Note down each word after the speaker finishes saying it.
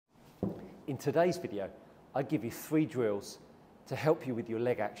In today's video, I give you 3 drills to help you with your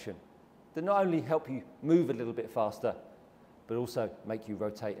leg action that not only help you move a little bit faster, but also make you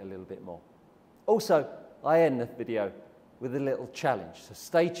rotate a little bit more. Also, I end the video with a little challenge, so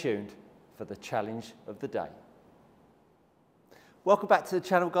stay tuned for the challenge of the day. Welcome back to the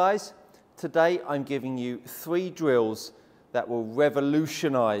channel, guys. Today I'm giving you 3 drills that will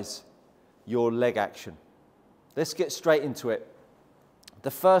revolutionize your leg action. Let's get straight into it.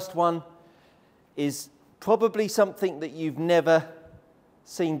 The first one is probably something that you've never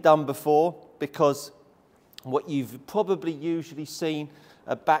seen done before, because what you've probably usually seen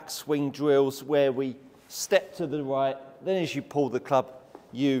are backswing drills where we step to the right, then as you pull the club,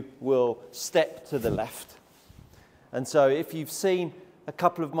 you will step to the left. And so if you've seen a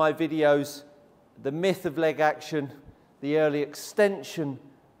couple of my videos, the myth of leg action, the early extension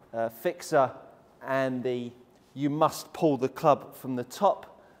fixer, and the you must pull the club from the top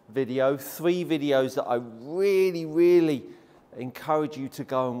video, 3 videos that I really encourage you to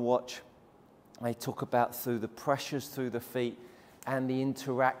go and watch. I talk about through the pressures through the feet and the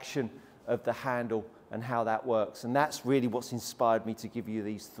interaction of the handle and how that works. And that's really what's inspired me to give you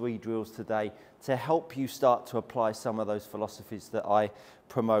these 3 drills today to help you start to apply some of those philosophies that I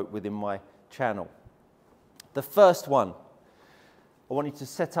promote within my channel. The first one, I want you to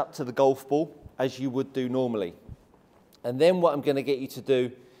set up to the golf ball as you would do normally. And then what I'm going to get you to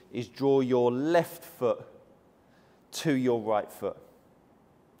do is draw your left foot to your right foot.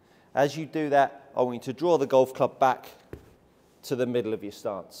 As you do that, I want you to draw the golf club back to the middle of your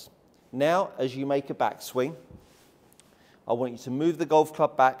stance. Now, as you make a backswing, I want you to move the golf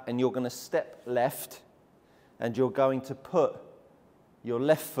club back and you're going to step left and you're going to put your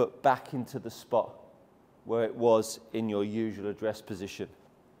left foot back into the spot where it was in your usual address position.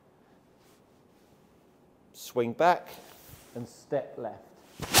 Swing back and step left.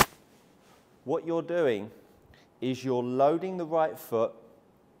 What you're doing is you're loading the right foot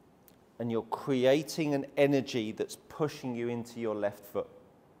and you're creating an energy that's pushing you into your left foot.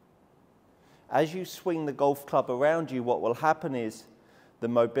 As you swing the golf club around you, what will happen is the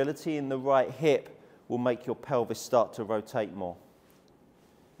mobility in the right hip will make your pelvis start to rotate more.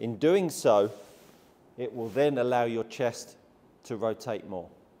 In doing so, it will then allow your chest to rotate more.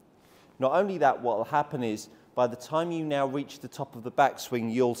 Not only that, what will happen is by the time you now reach the top of the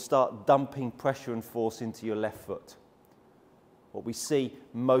backswing, you'll start dumping pressure and force into your left foot. What we see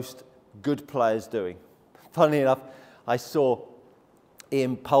most good players doing. Funnily enough, I saw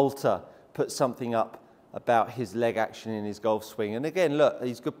Ian Poulter put something up about his leg action in his golf swing. And again, look,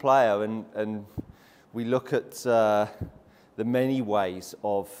 he's a good player, and we look at the many ways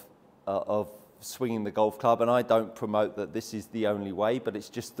of swinging the golf club, and I don't promote that this is the only way, but it's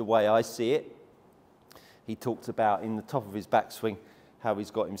just the way I see it. He talked about in the top of his backswing how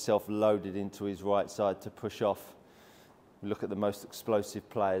he's got himself loaded into his right side to push off. We look at the most explosive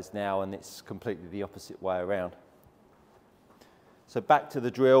players now, and it's completely the opposite way around. So back to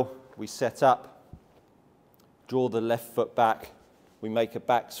the drill, we set up, draw the left foot back, we make a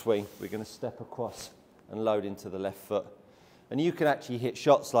backswing, we're going to step across and load into the left foot. And you can actually hit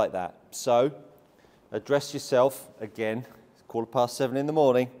shots like that. So address yourself again, it's 7:15 in the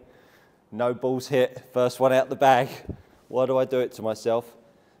morning, no balls hit, first one out the bag. Why do I do it to myself?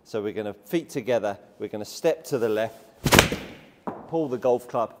 So we're going to feet together, we're going to step to the left, pull the golf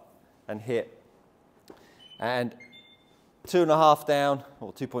club and hit. And 2.5 down,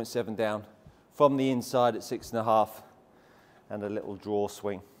 or 2.7 down, from the inside at 6.5, and a little draw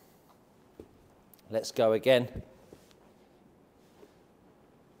swing. Let's go again. So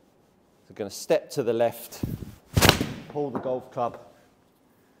we're going to step to the left, pull the golf club,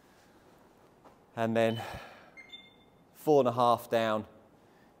 and then 4.5 down,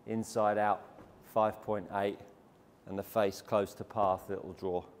 inside out, 5.8, and the face close to path, little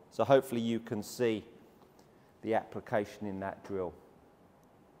draw. So hopefully you can see the application in that drill.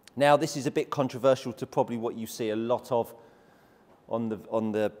 Now, this is a bit controversial to probably what you see a lot of on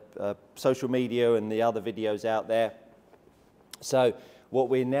the social media and the other videos out there. So what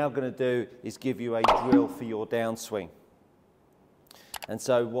we're now going to do is give you a drill for your downswing. And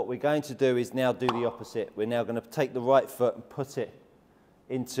so what we're going to do is now do the opposite. We're now going to take the right foot and put it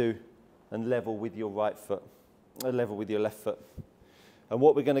into and level with your right foot, level with your left foot. And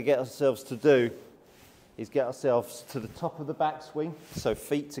what we're going to get ourselves to do is get ourselves to the top of the backswing, so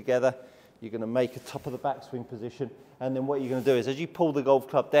feet together. You're going to make a top of the backswing position, and then what you're going to do is as you pull the golf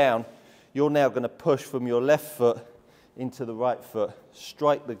club down, you're now going to push from your left foot into the right foot,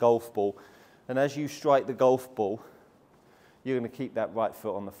 strike the golf ball, and as you strike the golf ball, you're going to keep that right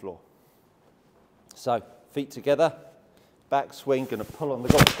foot on the floor. So feet together, backswing, going to pull on the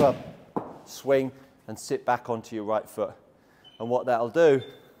golf club, swing and sit back onto your right foot. And what that'll do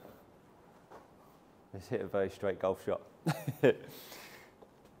is hit a very straight golf shot.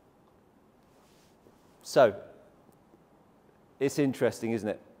 So, it's interesting, isn't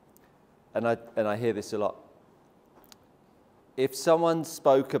it? And I hear this a lot. If someone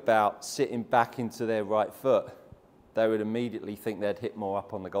spoke about sitting back into their right foot, they would immediately think they'd hit more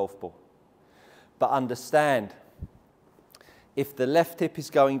up on the golf ball. But understand, if the left hip is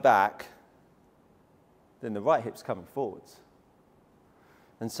going back, then the right hip's coming forwards.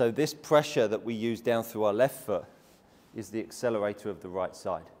 And so this pressure that we use down through our left foot is the accelerator of the right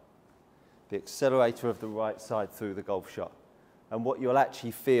side. The accelerator of the right side through the golf shot. And what you'll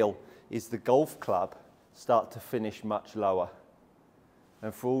actually feel is the golf club start to finish much lower.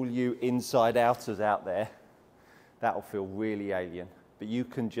 And for all you inside-outers out there, that'll feel really alien. But you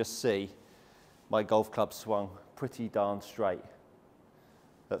can just see my golf club swung pretty darn straight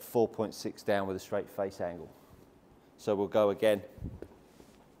at 4.6 down with a straight face angle. So we'll go again.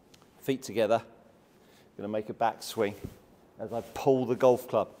 Feet together. I'm going to make a back swing. As I pull the golf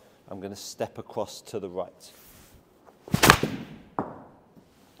club, I'm going to step across to the right.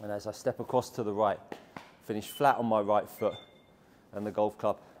 And as I step across to the right, finish flat on my right foot, and the golf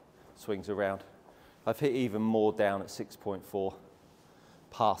club swings around. I've hit even more down at 6.4.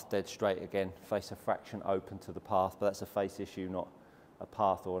 Path dead straight again. Face a fraction open to the path, but that's a face issue, not a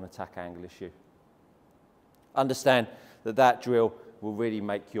path or an attack angle issue. Understand that that drill will really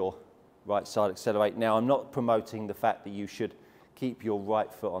make your right side accelerate. Now, I'm not promoting the fact that you should keep your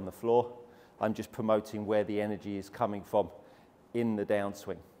right foot on the floor. I'm just promoting where the energy is coming from in the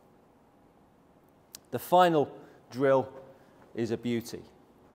downswing. The final drill is a beauty.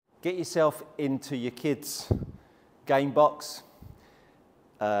 Get yourself into your kids' game box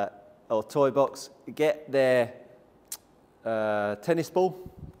or toy box. Get their tennis ball,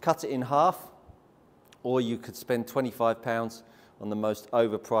 cut it in half, or you could spend £25 on the most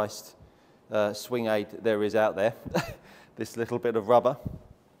overpriced swing aid there is out there, this little bit of rubber.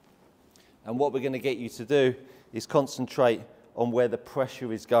 And what we're going to get you to do is concentrate on where the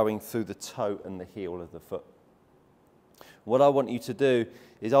pressure is going through the toe and the heel of the foot. What I want you to do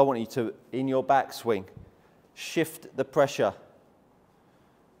is I want you to, in your backswing, shift the pressure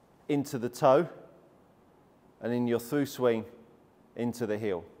into the toe, and in your through swing into the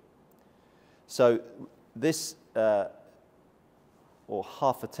heel. So this, or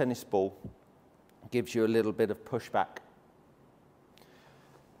half a tennis ball, gives you a little bit of pushback.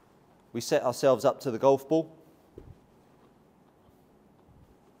 We set ourselves up to the golf ball.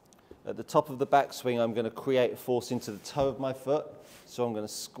 At the top of the backswing, I'm going to create a force into the toe of my foot. So I'm going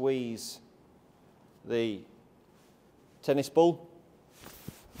to squeeze the tennis ball.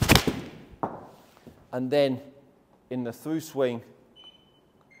 And then in the through swing,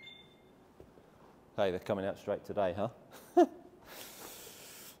 hey, they're coming out straight today, huh?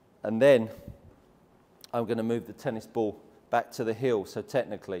 And then I'm going to move the tennis ball back to the heel. So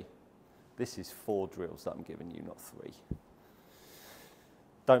technically, this is 4 drills that I'm giving you, not 3.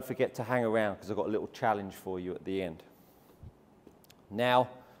 Don't forget to hang around because I've got a little challenge for you at the end. Now,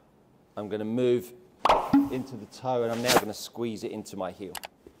 I'm going to move into the toe, and I'm now going to squeeze it into my heel.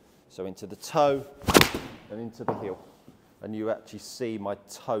 So into the toe and into the heel. And you actually see my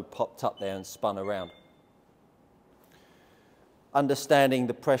toe popped up there and spun around. Understanding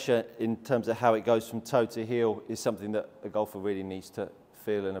the pressure in terms of how it goes from toe to heel is something that a golfer really needs to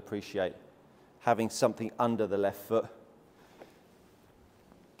feel and appreciate. Having something under the left foot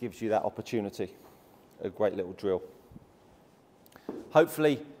gives you that opportunity. A great little drill.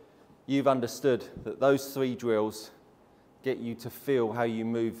 Hopefully you've understood that those 3 drills get you to feel how you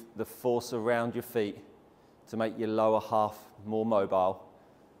move the force around your feet to make your lower half more mobile,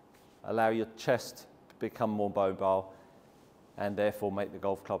 allow your chest to become more mobile, and therefore make the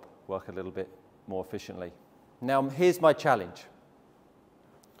golf club work a little bit more efficiently. Now here's my challenge.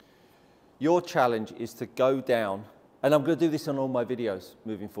 Your challenge is to go down, and I'm going to do this on all my videos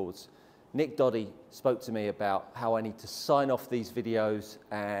moving forwards. Nick Doddy spoke to me about how I need to sign off these videos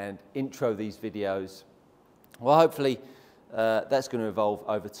and intro these videos. Well, hopefully that's going to evolve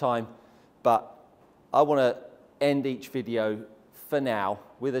over time, but I want to end each video for now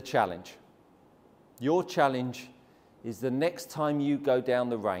with a challenge. Your challenge is the next time you go down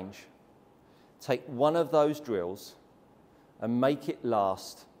the range, take one of those drills and make it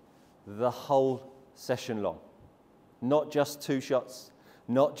last the whole session long. Not just 2 shots,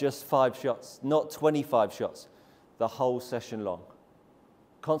 not just 5 shots, not 25 shots, the whole session long.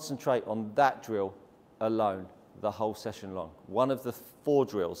 Concentrate on that drill alone the whole session long. One of the 4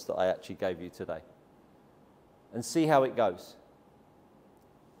 drills that I actually gave you today. And see how it goes.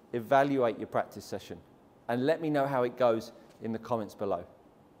 evaluate your practice session and let me know how it goes in the comments below.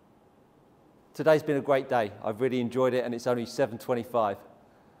 Today's been a great day. I've really enjoyed it, and it's only 7:25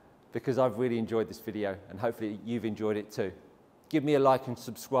 because I've really enjoyed this video, and hopefully you've enjoyed it too. Give me a like and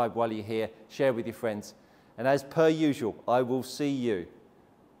subscribe while you're here, share with your friends, and as per usual, I will see you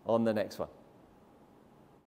on the next one.